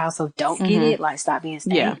 but I also don't get it. Stop being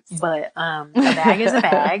stank. Yeah. But a bag is a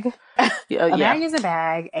bag. A bag is a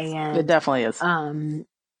bag, and it definitely is.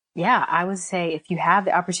 yeah, I would say if you have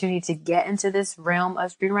the opportunity to get into this realm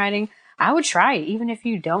of screenwriting, I would try it. Even if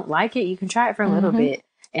you don't like it, you can try it for a little bit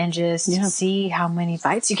and just see how many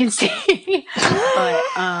fights you can see. But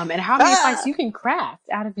and how many fights you can craft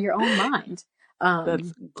out of your own mind.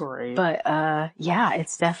 That's great. But yeah,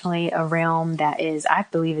 it's definitely a realm that is, I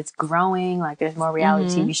believe it's growing. Like there's more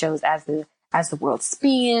reality TV shows as the world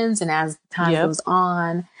spins and as time goes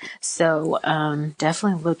on. So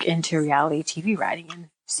definitely look into reality TV writing and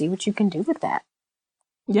see what you can do with that.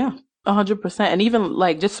 Yeah, 100%. And even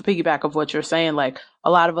like, just to piggyback of what you're saying, like a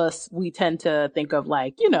lot of us, we tend to think of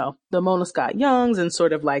like, you know, the Mona Scott Youngs and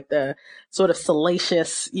sort of like the sort of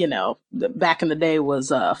salacious, you know, back in the day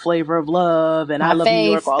was Flavor of Love and I Love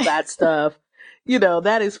New York, all that stuff. You know,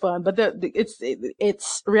 that is fun, but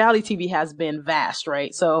it's reality TV has been vast,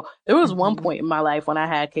 right? So there was one point in my life when I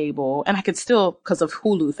had cable, and I could still, because of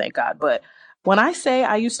Hulu, thank God, but when I say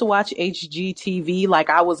I used to watch HGTV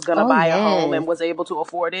like I was going to buy a home and was able to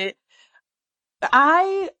afford it,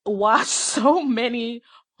 I watched so many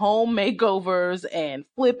home makeovers and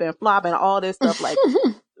flip and flop and all this stuff. Like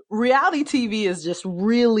reality TV is just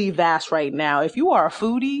really vast right now. If you are a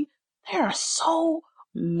foodie, there are so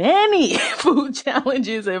many food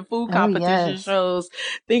challenges and food competition shows.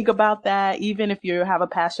 Think about that. Even if you have a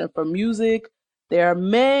passion for music, there are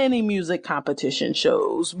many music competition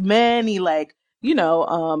shows, many like, you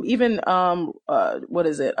know, even, what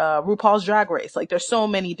is it? RuPaul's Drag Race. Like there's so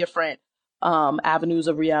many different, avenues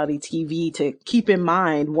of reality TV to keep in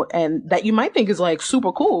mind and that you might think is like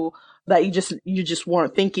super cool that you just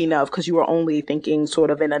weren't thinking of because you were only thinking sort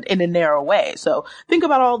of in a narrow way. So think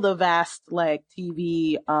about all the vast like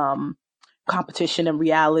TV, competition and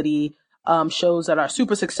reality, shows that are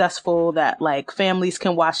super successful that like families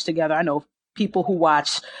can watch together. I know people who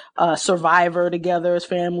watch Survivor together as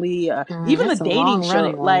family, even the dating show,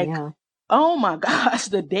 like, oh my gosh,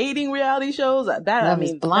 the dating reality shows that, I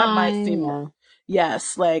mean, that might seem,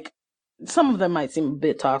 yes, like some of them might seem a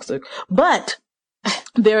bit toxic, but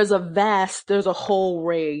there's a whole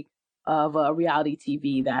array of reality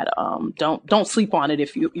TV that don't sleep on it.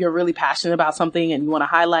 If you're really passionate about something and you want to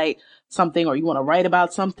highlight something or you want to write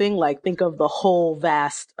about something, like think of the whole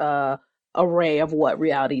vast array of what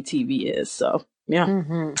reality TV is. So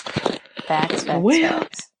yeah. Facts.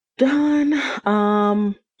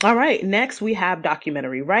 Done. All right. Next we have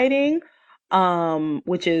documentary writing,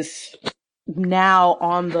 which is now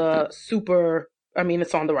on the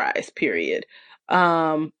it's on the rise, period.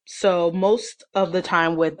 So most of the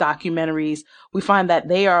time with documentaries, we find that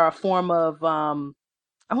they are a form of,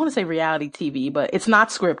 I want to say reality TV, but it's not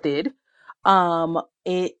scripted.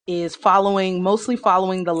 It is mostly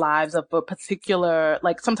following the lives of a particular,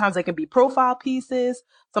 like sometimes they can be profile pieces.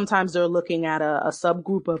 Sometimes they're looking at a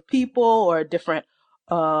subgroup of people or a different,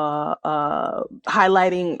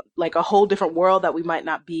 highlighting like a whole different world that we might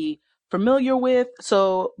not be familiar with.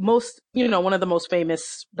 So one of the most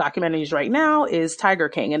famous documentaries right now is Tiger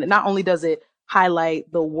King. And not only does it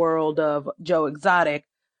highlight the world of Joe Exotic,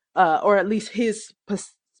 or at least his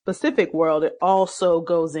specific world, it also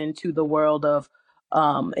goes into the world of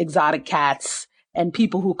exotic cats and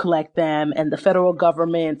people who collect them and the federal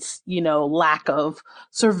government's, lack of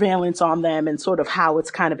surveillance on them and sort of how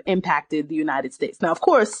it's kind of impacted the United States. Now, of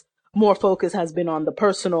course, more focus has been on the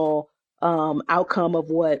personal outcome of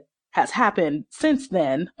what has happened since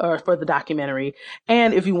then, or for the documentary.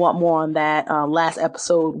 And if you want more on that, last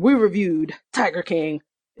episode, we reviewed Tiger King.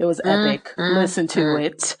 It was epic. Listen to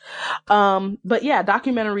it. But yeah,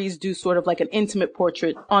 documentaries do sort of like an intimate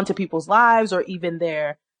portrait onto people's lives or even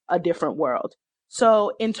a different world.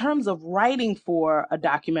 So in terms of writing for a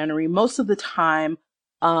documentary, most of the time,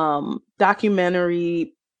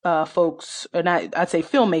 documentary folks, and I'd say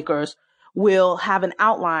filmmakers, will have an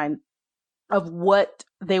outline of what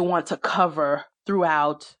they want to cover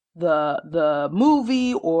throughout the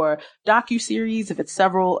movie or docuseries, if it's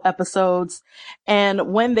several episodes.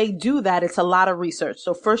 And when they do that, it's a lot of research.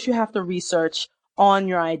 So first you have to research on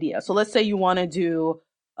your idea. So let's say you want to do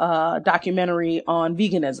a documentary on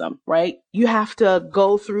veganism, right? You have to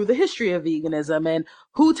go through the history of veganism and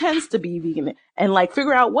who tends to be vegan and like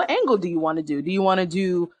figure out what angle do you want to do? Do you want to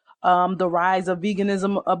do the rise of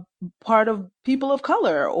veganism, a part of people of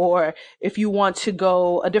color, or if you want to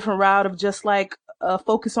go a different route of just like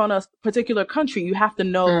focus on a particular country, you have to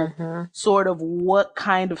know sort of what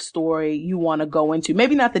kind of story you want to go into.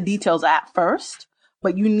 Maybe not the details at first,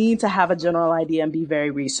 but you need to have a general idea and be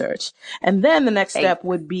very researched. And then the next step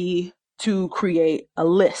would be to create a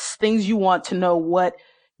list, things you want to know what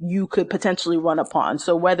you could potentially run upon.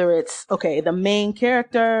 So whether it's, the main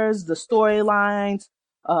characters, the storylines,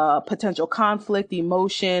 potential conflict,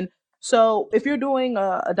 emotion, So if you're doing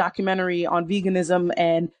a documentary on veganism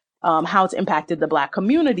and how it's impacted the Black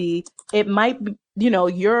community, it might be,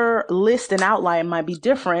 your list and outline might be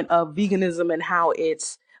different of veganism and how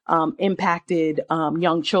it's impacted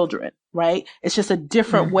young children, right? It's just a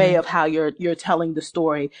different way of how you're telling the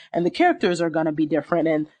story, and the characters are going to be different,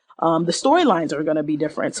 and the storylines are going to be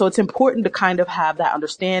different. So it's important to kind of have that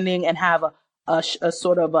understanding and have a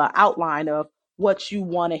sort of a outline of what you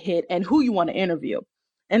want to hit and who you want to interview.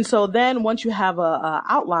 And so then once you have a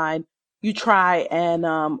outline, you try and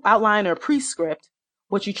outline or pre-script.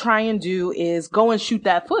 What you try and do is go and shoot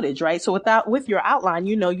that footage, right? So with your outline,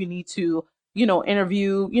 you need to,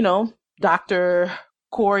 interview, Dr.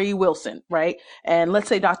 Corey Wilson, right? And let's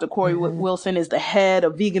say Dr. Corey Wilson is the head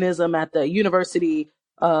of veganism at the University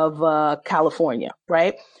of California,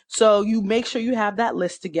 right? So you make sure you have that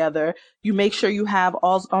list together. You make sure you have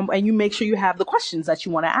all, and you make sure you have the questions that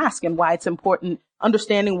you want to ask and why it's important.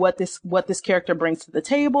 Understanding what this character brings to the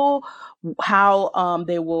table, how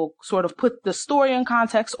they will sort of put the story in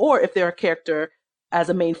context, or if they're a character as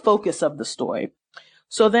a main focus of the story.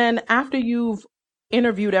 So then after you've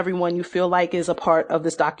interviewed everyone you feel like is a part of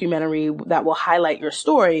this documentary that will highlight your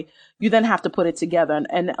story, you then have to put it together.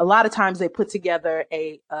 And a lot of times they put together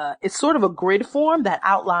it's sort of a grid form that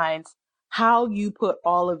outlines how you put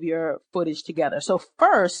all of your footage together. So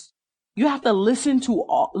first, you have to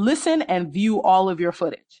listen and view all of your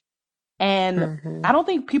footage. And I don't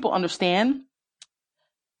think people understand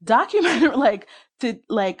documentary,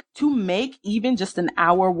 to make even just an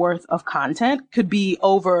hour worth of content could be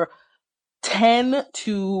over 10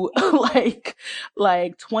 to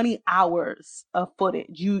like 20 hours of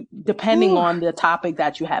footage, depending on the topic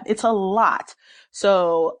that you have. It's a lot.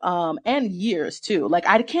 So, and years too. Like,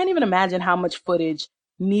 I can't even imagine how much footage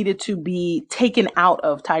needed to be taken out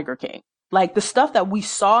of Tiger King. Like, the stuff that we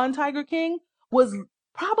saw in Tiger King was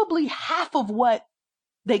probably half of what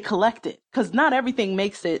they collected, because not everything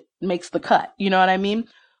makes the cut. You know what I mean?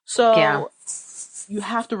 So you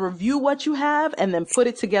have to review what you have and then put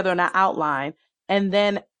it together in an outline, and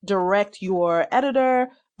then direct your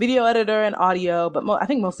video editor and audio, but I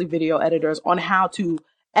think mostly video editors, on how to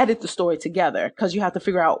edit the story together, because you have to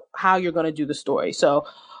figure out how you're going to do the story. So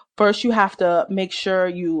first you have to make sure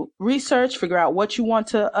you figure out what you want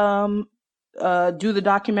to do the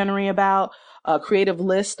documentary about, a creative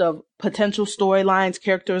list of potential storylines,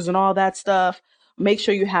 characters, and all that stuff. Make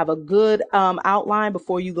sure you have a good outline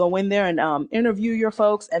before you go in there and interview your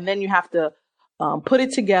folks. And then you have to put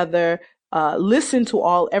it together, listen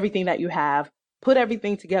to everything that you have, put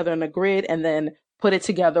everything together in a grid, and then put it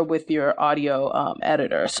together with your audio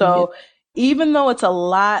editor. So even though it's a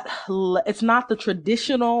lot, it's not the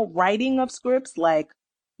traditional writing of scripts like,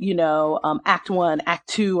 Act 1, Act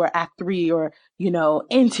 2, or Act 3, or,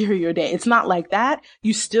 interior day. It's not like that.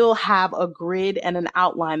 You still have a grid and an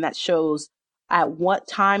outline that shows at what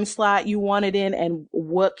time slot you want it in and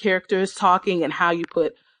what character is talking and how you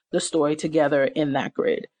put the story together in that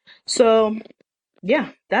grid. So yeah,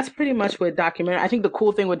 that's pretty much what I think the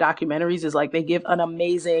cool thing with documentaries is, like, they give an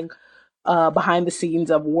amazing behind the scenes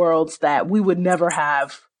of worlds that we would never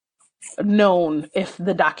have known if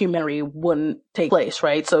the documentary wouldn't take place,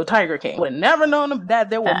 right? So Tiger King would have never known that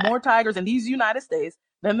there were more tigers in these United States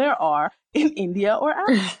than there are in India or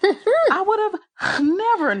Africa. I would have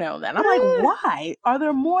never known that. I'm like, why are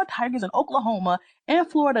there more tigers in Oklahoma and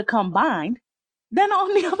Florida combined than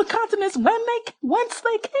on the other continents once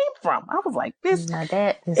they came from? I was like,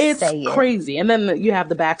 it's crazy. And then you have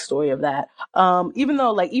the backstory of that. Even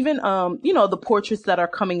though, the portraits that are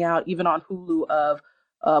coming out even on Hulu of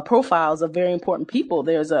profiles of very important people.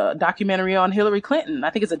 There's a documentary on Hillary Clinton.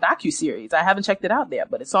 I think it's a docuseries. I haven't checked it out there,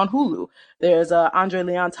 but it's on Hulu. There's Andre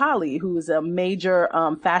Leon Talley, who is a major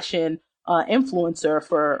fashion influencer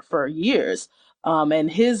for years,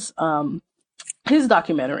 and his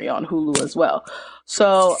documentary on Hulu as well.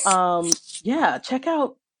 So check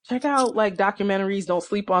out like documentaries. Don't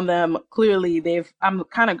sleep on them. Clearly, I'm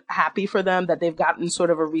kind of happy for them that they've gotten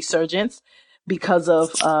sort of a resurgence because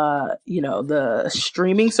of the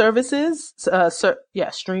streaming services.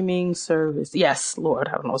 Streaming service. Yes, Lord,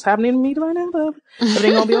 I don't know what's happening to me right now, but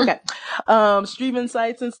everything gonna be okay. Streaming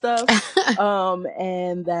sites and stuff.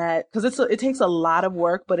 And that, because it takes a lot of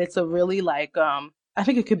work, but it's a really I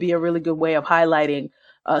think it could be a really good way of highlighting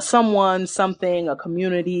someone, something, a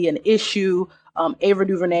community, an issue. Ava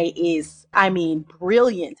DuVernay is,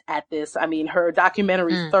 brilliant at this. Her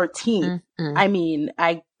documentary 13.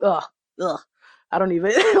 I don't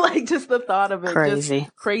even just the thought of it,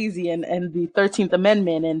 just crazy. And the 13th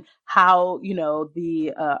Amendment and how,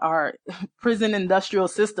 our prison industrial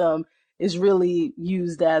system is really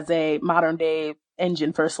used as a modern day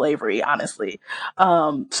engine for slavery, honestly.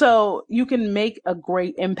 So you can make a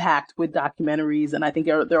great impact with documentaries, and I think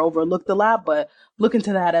they're overlooked a lot, but look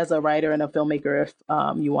into that as a writer and a filmmaker if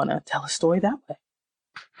you want to tell a story that way.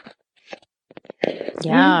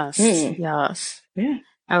 Yes. Yes. Yeah.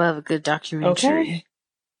 I love a good documentary.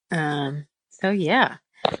 Okay. So yeah,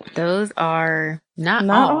 those are not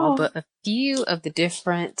all, but a few of the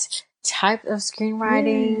different type of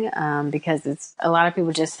screenwriting, because it's a lot of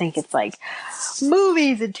people just think it's like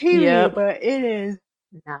movies and TV, but it is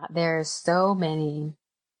not. There's so many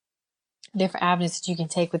different avenues that you can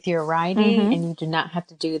take with your writing, and you do not have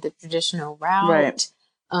to do the traditional route,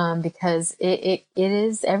 because it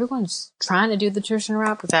is, everyone's trying to do the traditional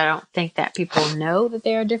route, because I don't think that people know that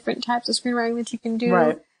there are different types of screenwriting that you can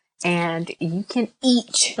do, and you can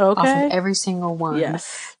eat off of every single one.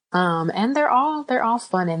 Yes. And they're all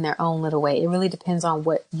fun in their own little way. It really depends on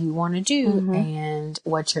what you want to do and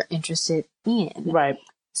what you're interested in. Right.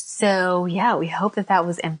 So yeah, we hope that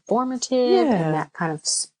was informative and that kind of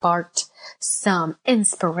sparked some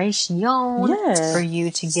inspiration for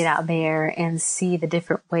you to get out there and see the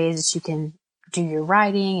different ways that you can do your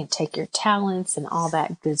writing and take your talents and all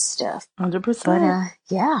that good stuff. 100%. But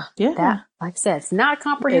that, like I said, it's not a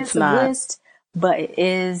comprehensive list, but it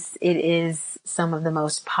is some of the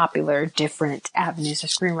most popular different avenues for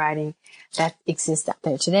screenwriting that exist out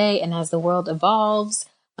there today. And as the world evolves,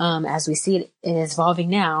 as we see it is evolving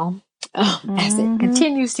now, as it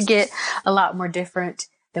continues to get a lot more different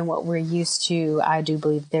than what we're used to, I do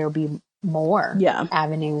believe there will be more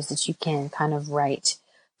avenues that you can kind of write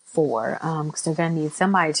for, because they're going to need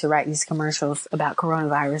somebody to write these commercials about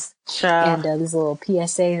coronavirus. And these little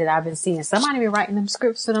PSA that I've been seeing, somebody be writing them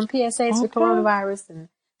scripts for them PSAs for coronavirus, and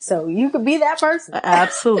so you could be that person.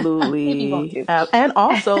 Absolutely. And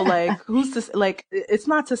also, like, who's to, like, it's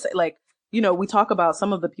not to say, like, you know, we talk about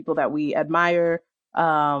some of the people that we admire, you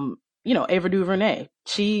know, Ava DuVernay,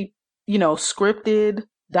 she, you know, scripted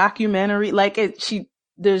documentary, like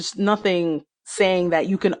there's nothing saying that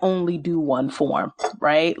you can only do one form,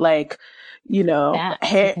 right? Like, you know,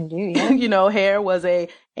 Hair, you know, Hair was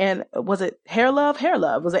was it Hair Love? Hair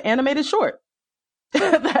Love was an animated short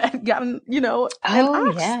that got, you know,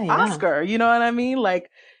 an Oscar, you know what I mean? Like,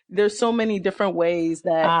 there's so many different ways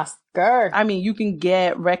that I mean, you can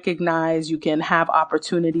get recognized, you can have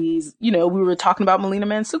opportunities. You know, we were talking about Melina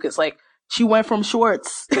Mansoukas, like, she went from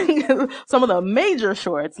shorts, some of the major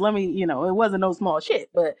shorts. You know, it wasn't no small shit,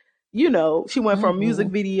 but, you know, she went from music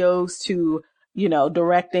videos to, you know,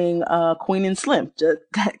 directing Queen and Slim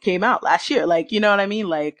that came out last year. Like, you know what I mean?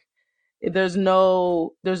 Like, there's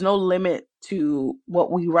no limit to what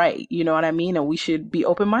we write, you know what I mean? And we should be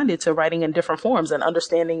open-minded to writing in different forms and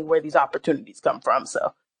understanding where these opportunities come from.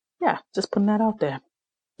 So yeah, just putting that out there.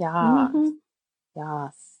 Yes.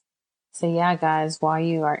 So yeah, guys, while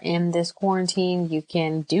you are in this quarantine, you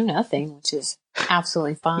can do nothing, which is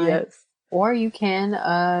absolutely fine. Or you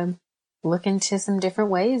can look into some different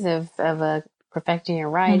ways of perfecting your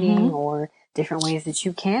writing, or different ways that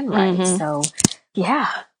you can write. So yeah,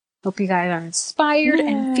 hope you guys are inspired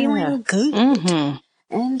and feeling good.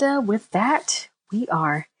 And with that, we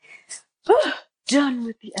are done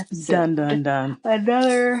with the episode. Done.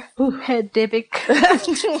 Another pandemic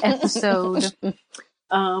episode.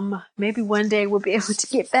 Maybe one day we'll be able to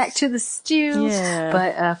get back to the stew.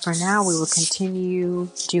 But for now, we will continue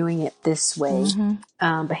doing it this way.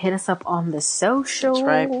 But hit us up on the socials. That's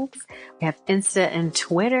right. We have Insta and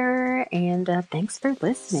Twitter. And thanks for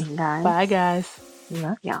listening, guys. Bye, guys.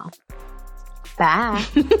 Love y'all. Bye.